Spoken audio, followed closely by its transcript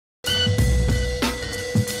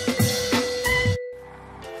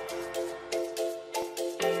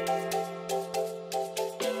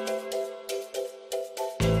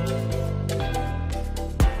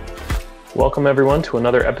Welcome everyone to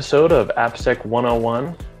another episode of AppSec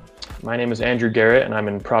 101. My name is Andrew Garrett and I'm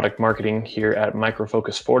in product marketing here at Micro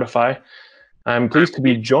Focus Fortify. I'm pleased to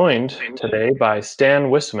be joined today by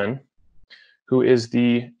Stan Wisseman, who is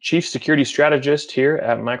the Chief Security Strategist here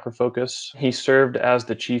at Micro Focus. He served as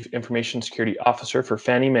the Chief Information Security Officer for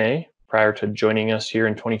Fannie Mae prior to joining us here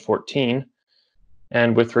in 2014.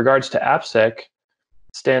 And with regards to AppSec,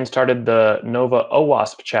 Stan started the Nova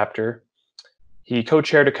OWASP chapter. He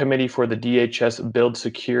co-chaired a committee for the DHS Build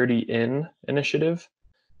Security In initiative,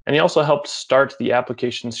 and he also helped start the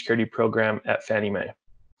application security program at Fannie Mae.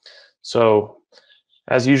 So,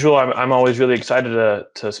 as usual, I'm always really excited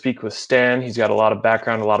to speak with Stan. He's got a lot of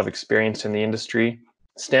background, a lot of experience in the industry.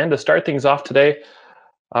 Stan, to start things off today,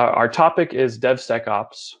 our topic is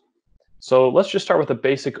DevSecOps. So let's just start with a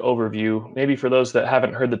basic overview. Maybe for those that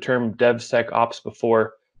haven't heard the term DevSecOps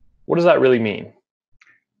before, what does that really mean?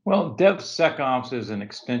 Well, DevSecOps is an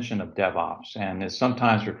extension of DevOps and is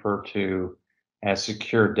sometimes referred to as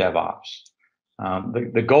secure DevOps.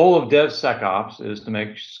 The goal of DevSecOps is to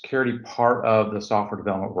make security part of the software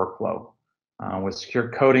development workflow with secure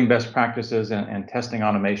coding best practices and testing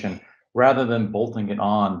automation rather than bolting it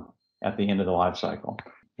on at the end of the lifecycle.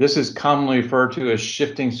 This is commonly referred to as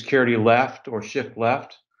shifting security left or shift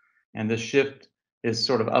left. And this shift is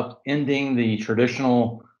sort of upending the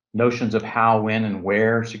traditional notions of how, when, and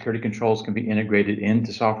where security controls can be integrated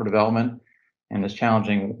into software development, and is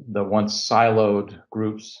challenging the once siloed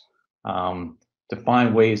groups to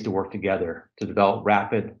find ways to work together to develop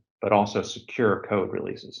rapid but also secure code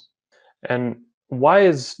releases. And why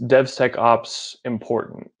is DevSecOps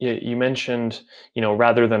important? You mentioned,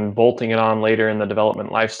 rather than bolting it on later in the development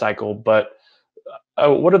lifecycle, but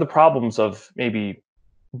what are the problems of maybe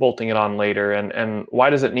bolting it on later, and why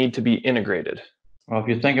does it need to be integrated? Well, if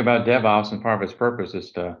you think about DevOps, and part of its purpose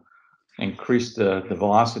is to increase the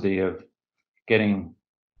velocity of getting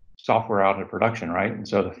software out into production, right? And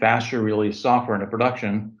so the faster you release software into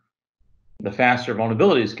production, the faster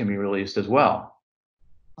vulnerabilities can be released as well.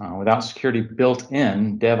 Without security built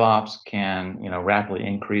in, DevOps can rapidly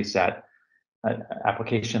increase that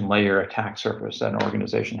application layer attack surface that an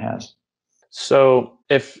organization has. So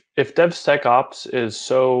if DevSecOps is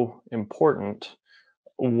so important,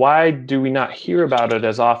 why do we not hear about it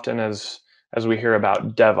as often as we hear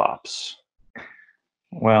about DevOps?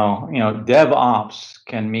 Well, DevOps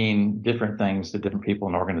can mean different things to different people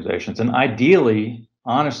and organizations. And ideally,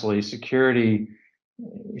 honestly, security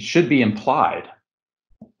should be implied,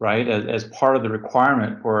 right, as part of the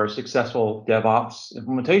requirement for a successful DevOps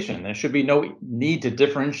implementation. There should be no need to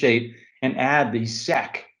differentiate and add the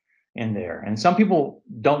sec in there. And some people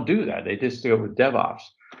don't do that. They just do it with DevOps.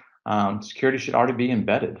 Security should already be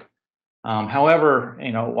embedded. However,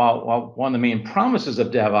 while one of the main promises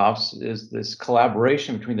of DevOps is this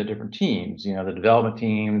collaboration between the different teams, the development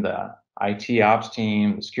team, the IT ops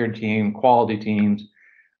team, the security team, quality teams,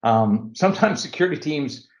 sometimes security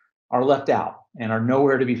teams are left out and are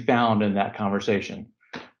nowhere to be found in that conversation.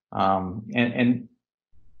 And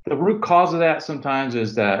the root cause of that sometimes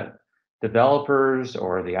is that developers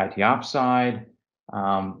or the IT ops side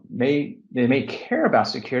may care about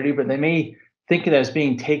security, but they may think of it as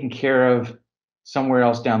being taken care of somewhere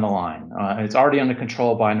else down the line. It's already under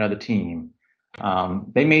control by another team.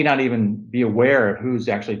 They may not even be aware of who's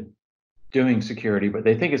actually doing security, but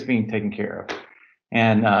they think it's being taken care of.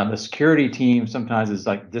 And the security team sometimes is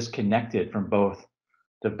like disconnected from both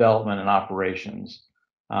development and operations.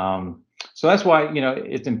 So that's why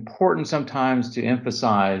it's important sometimes to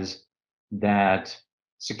emphasize that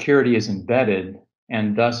security is embedded,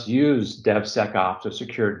 and thus use DevSecOps or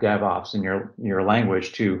secure DevOps in your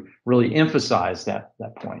language to really emphasize that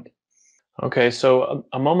point. Okay, so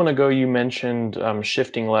a moment ago you mentioned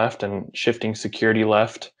shifting left and shifting security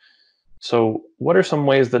left. So what are some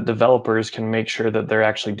ways that developers can make sure that they're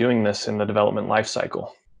actually doing this in the development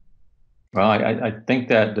lifecycle? Well, I think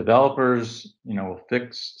that developers, will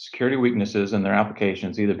fix security weaknesses in their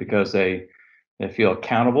applications either because they feel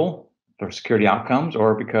accountable for security outcomes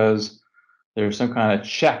or because there's some kind of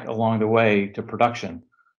check along the way to production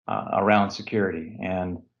around security.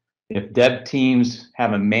 And if dev teams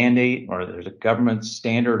have a mandate or there's a government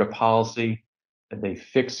standard or policy that they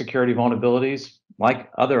fix security vulnerabilities,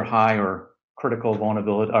 like other high or critical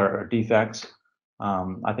vulnerability or defects,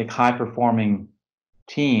 I think high performing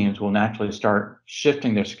teams will naturally start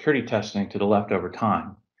shifting their security testing to the left over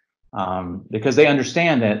time because they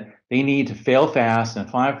understand that they need to fail fast and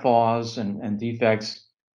find flaws and defects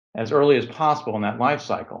as early as possible in that life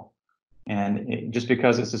cycle. And just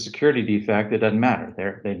because it's a security defect, it doesn't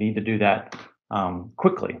matter. They need to do that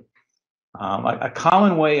quickly. A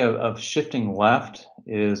common way of shifting left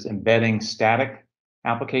is embedding static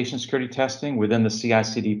application security testing within the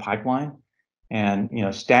CI/CD pipeline. And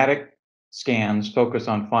static scans focus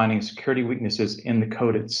on finding security weaknesses in the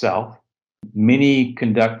code itself. Many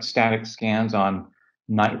conduct static scans on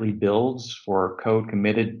nightly builds for code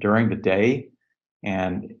committed during the day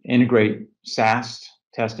and integrate SAST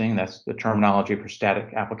testing, that's the terminology for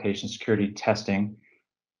static application security testing,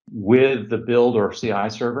 with the build or CI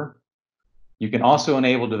server. You can also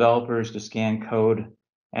enable developers to scan code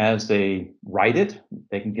as they write it.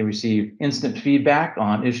 They can receive instant feedback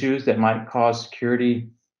on issues that might cause security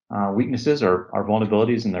weaknesses or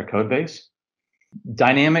vulnerabilities in their code base.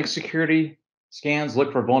 Dynamic security scans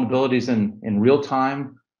look for vulnerabilities in real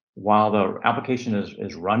time while the application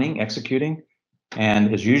is running, executing,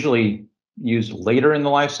 and is usually used later in the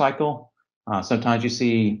life cycle. Sometimes you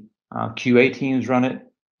see QA teams run it.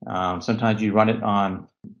 Sometimes you run it on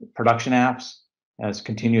production apps as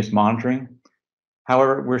continuous monitoring.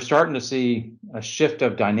 However, we're starting to see a shift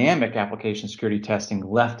of dynamic application security testing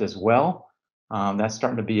left as well. That's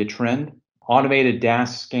starting to be a trend. Automated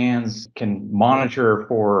DAS scans can monitor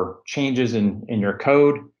for changes in your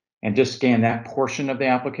code and just scan that portion of the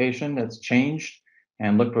application that's changed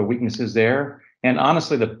and look for weaknesses there. And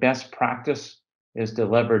honestly, the best practice is to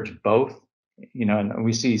leverage both. And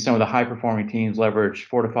we see some of the high-performing teams leverage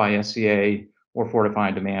Fortify SCA or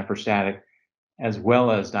Fortify Demand for static, as well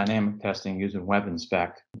as dynamic testing using Web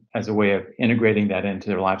Inspect as a way of integrating that into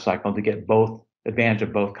their lifecycle to get both advantage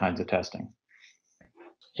of both kinds of testing.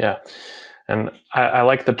 Yeah, and I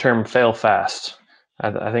like the term "fail fast."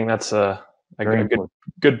 I think that's a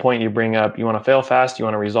good point you bring up. You want to fail fast. You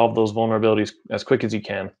want to resolve those vulnerabilities as quick as you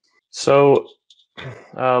can. So,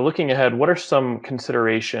 looking ahead, what are some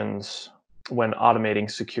considerations when automating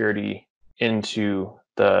security into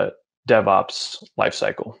the DevOps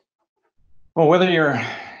lifecycle? Well, whether you're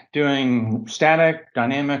doing static,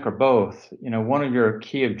 dynamic, or both, one of your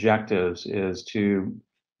key objectives is to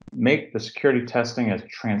make the security testing as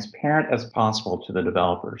transparent as possible to the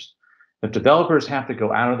developers. If developers have to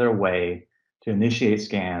go out of their way to initiate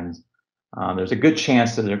scans, there's a good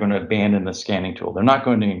chance that they're going to abandon the scanning tool. They're not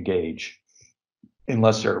going to engage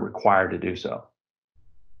unless they're required to do so.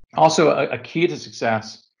 Also, a key to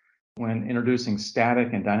success when introducing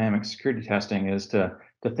static and dynamic security testing is to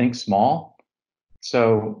think small.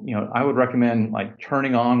 So, I would recommend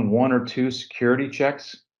turning on 1 or 2 security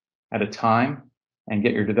checks at a time and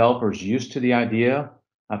get your developers used to the idea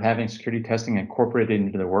of having security testing incorporated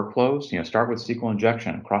into their workflows. Start with SQL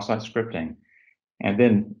injection, cross-site scripting, and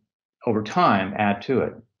then over time add to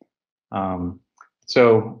it.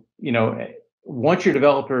 Once your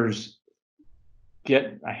developers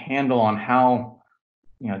get a handle on how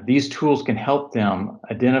these tools can help them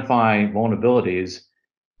identify vulnerabilities,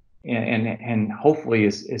 and hopefully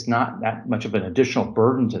it's not that much of an additional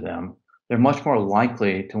burden to them, they're much more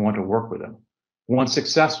likely to want to work with them. Once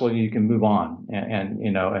successful, you can move on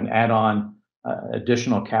and add on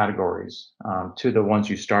additional categories to the ones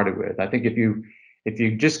you started with. I think if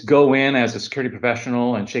you just go in as a security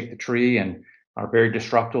professional and shake the tree and are very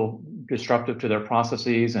disruptive to their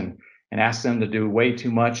processes and ask them to do way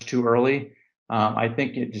too much too early, I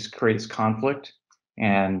think it just creates conflict.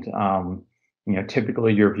 And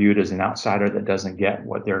typically you're viewed as an outsider that doesn't get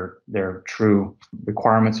what their true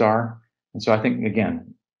requirements are. And so I think,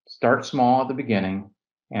 again, start small at the beginning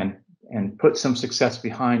and put some success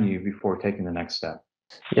behind you before taking the next step.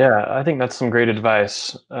 Yeah, I think that's some great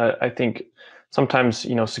advice. I think sometimes,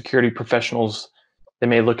 security professionals, they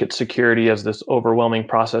may look at security as this overwhelming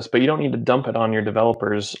process, but you don't need to dump it on your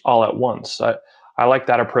developers all at once. I like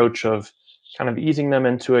that approach of kind of easing them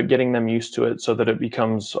into it, getting them used to it so that it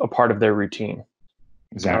becomes a part of their routine.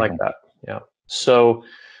 Exactly. I like that. Yeah. So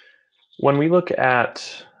when we look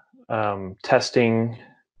at testing,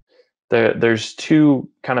 there's 2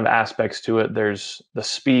 kind of aspects to it. There's the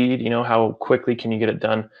speed, how quickly can you get it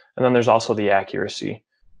done? And then there's also the accuracy.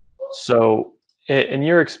 So in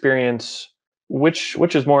your experience, which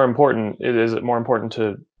is more important? Is it more important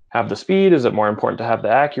to have the speed? Is it more important to have the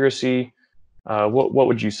accuracy? What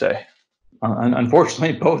would you say?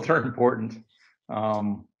 Unfortunately, both are important.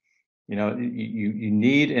 You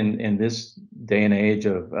need in this day and age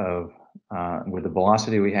of with the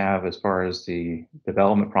velocity we have as far as the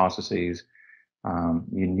development processes,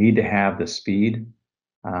 you need to have the speed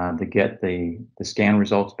to get the scan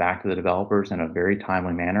results back to the developers in a very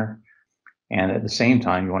timely manner. And at the same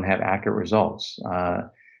time, you want to have accurate results.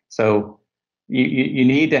 So you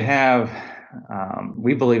need to have,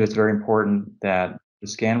 we believe it's very important that the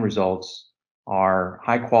scan results are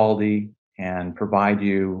high quality and provide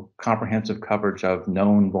you comprehensive coverage of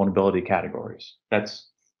known vulnerability categories. That's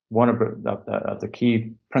one of the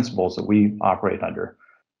key principles that we operate under.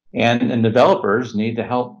 And developers need to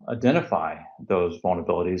help identify those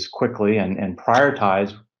vulnerabilities quickly and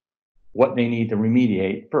prioritize what they need to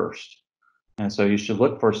remediate first. And so you should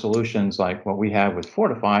look for solutions like what we have with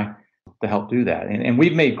Fortify to help do that. And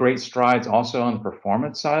we've made great strides also on the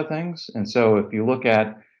performance side of things. And so if you look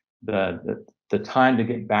at the time to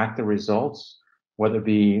get back the results, whether it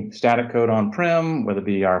be static code on-prem, whether it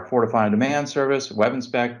be our Fortify on Demand service, Web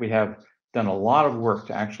Inspect, we have done a lot of work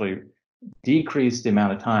to actually decrease the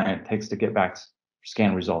amount of time it takes to get back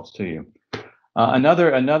scan results to you.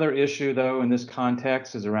 Another issue, though, in this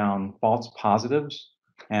context is around false positives.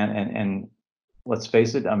 And let's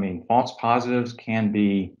face it, I mean, false positives can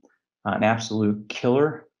be an absolute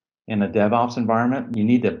killer in a DevOps environment. You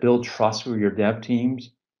need to build trust with your dev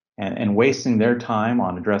teams, and wasting their time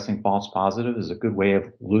on addressing false positives is a good way of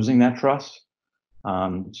losing that trust.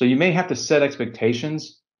 So you may have to set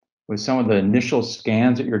expectations with some of the initial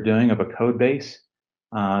scans that you're doing of a code base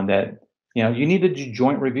that you need to do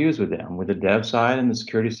joint reviews with them, with the dev side and the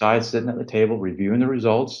security side sitting at the table reviewing the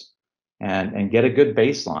results and get a good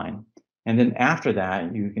baseline. And then after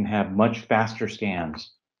that, you can have much faster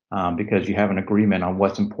scans because you have an agreement on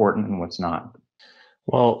what's important and what's not.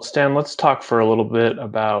 Well, Stan, let's talk for a little bit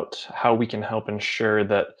about how we can help ensure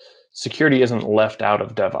that security isn't left out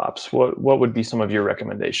of DevOps. What would be some of your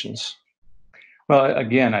recommendations? Well,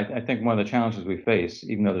 again, I think one of the challenges we face,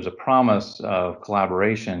 even though there's a promise of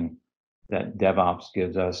collaboration that DevOps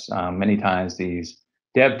gives us, many times these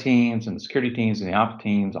dev teams and the security teams and the ops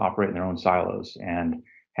teams operate in their own silos and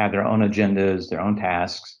have their own agendas, their own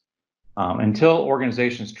tasks. Until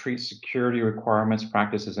organizations treat security requirements,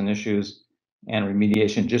 practices, and issues and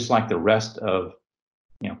remediation just like the rest of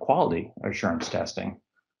quality assurance testing,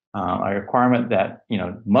 a requirement that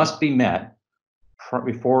must be met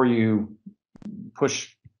before you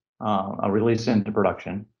push a release into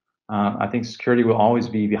production. I think security will always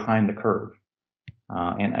be behind the curve.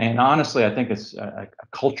 And honestly, I think it's a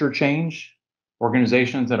culture change.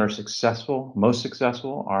 Organizations that are successful, most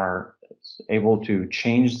successful, are able to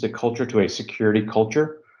change the culture to a security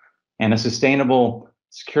culture. And a sustainable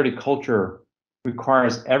security culture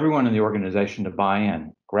requires everyone in the organization to buy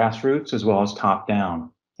in, grassroots as well as top down.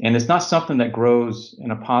 And it's not something that grows in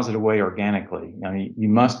a positive way organically. I mean, you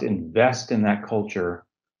must invest in that culture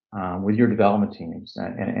with your development teams,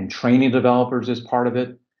 and training developers is part of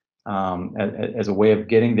it, as a way of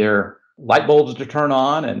getting their light bulbs to turn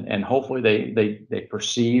on, and hopefully they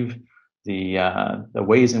perceive the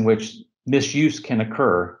ways in which misuse can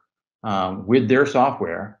occur with their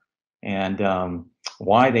software, and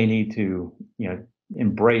why they need to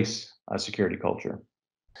embrace a security culture.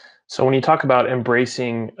 So when you talk about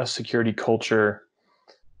embracing a security culture,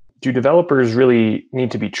 do developers really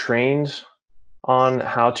need to be trained on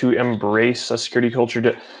how to embrace a security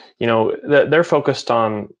culture? They're focused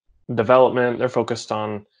on development, they're focused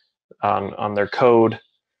on their code.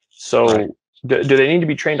 So Right. do they need to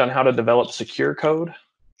be trained on how to develop secure code?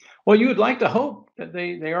 Well, you would like to hope that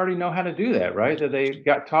they already know how to do that, right? That they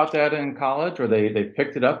got taught that in college, or they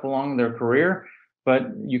picked it up along their career.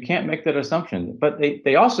 But you can't make that assumption. But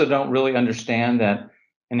they also don't really understand that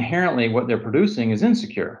inherently what they're producing is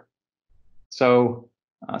insecure. So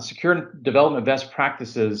secure development best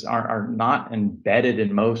practices are not embedded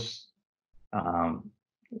in most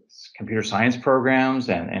computer science programs,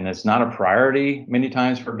 and it's not a priority many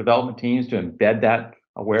times for development teams to embed that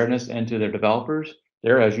awareness into their developers.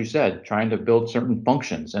 They're, as you said, trying to build certain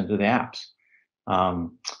functions into the apps.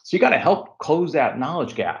 So you got to help close that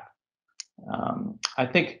knowledge gap. I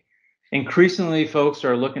think increasingly folks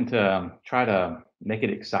are looking to try to make it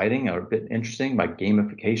exciting or a bit interesting by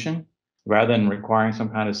gamification, rather than requiring some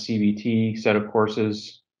kind of CBT set of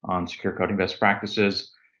courses on secure coding best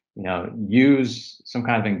practices. Use some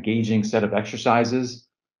kind of engaging set of exercises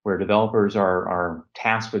where developers are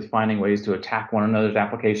tasked with finding ways to attack one another's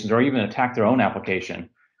applications or even attack their own application.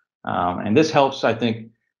 And this helps, I think,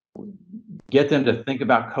 get them to think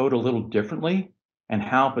about code a little differently, and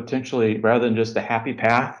how potentially, rather than just the happy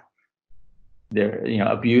path, there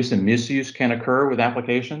abuse and misuse can occur with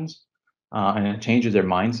applications, and it changes their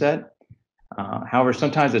mindset. However,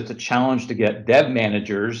 sometimes it's a challenge to get dev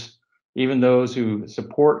managers, even those who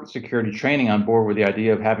support security training, on board with the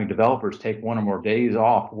idea of having developers take one or more days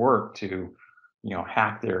off work to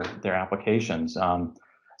hack their applications.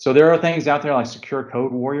 So there are things out there like Secure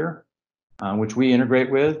Code Warrior, which we integrate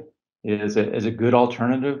with. It is a good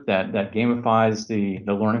alternative that gamifies the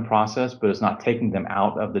learning process, but it's not taking them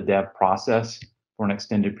out of the dev process for an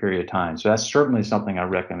extended period of time. So that's certainly something I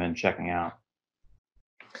recommend checking out.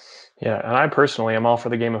 Yeah, and I personally am all for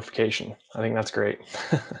the gamification. I think that's great.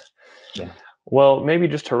 Yeah. Well, maybe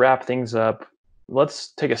just to wrap things up, let's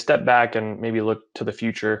take a step back and maybe look to the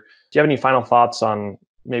future. Do you have any final thoughts on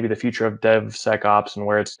maybe the future of DevSecOps and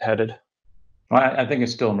where it's headed? Well, I think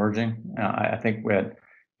it's still emerging. I think that,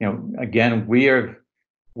 again, we're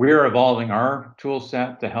evolving our tool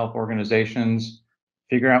set to help organizations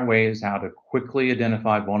figure out ways how to quickly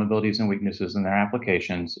identify vulnerabilities and weaknesses in their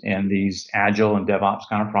applications in these agile and DevOps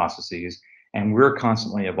kind of processes. And we're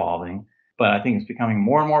constantly evolving. But I think it's becoming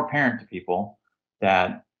more and more apparent to people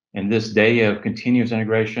that in this day of continuous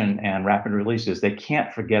integration and rapid releases, they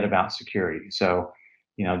can't forget about security. So,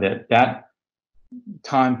 that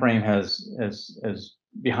time frame has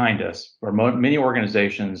behind us. For many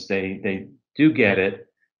organizations, they do get it,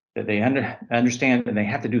 that they understand that they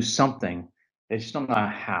have to do something. They just don't know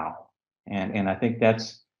how. And I think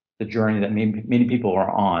that's the journey that many people are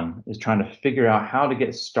on, is trying to figure out how to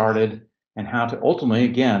get started and how to ultimately,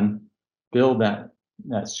 again, build that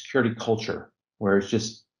security culture where it's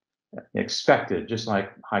just expected, just like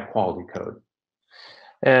high quality code.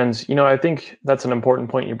 And, I think that's an important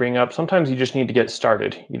point you bring up. Sometimes you just need to get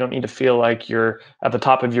started. You don't need to feel like you're at the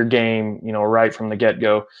top of your game, right from the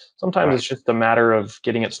get-go. Sometimes Right. It's just a matter of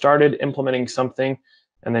getting it started, implementing something,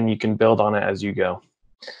 and then you can build on it as you go.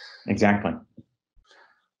 Exactly.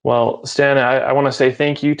 Well, Stan, I want to say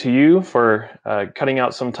thank you to you for cutting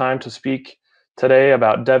out some time to speak today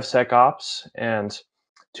about DevSecOps. And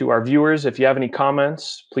to our viewers, if you have any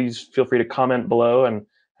comments, please feel free to comment below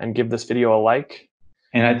and give this video a like.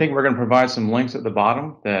 And I think we're going to provide some links at the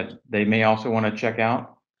bottom that they may also want to check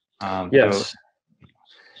out. Yes.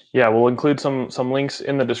 Yeah, we'll include some links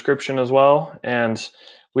in the description as well. And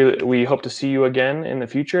we hope to see you again in the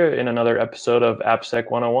future in another episode of AppSec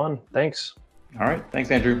 101. Thanks. All right.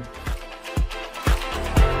 Thanks, Andrew.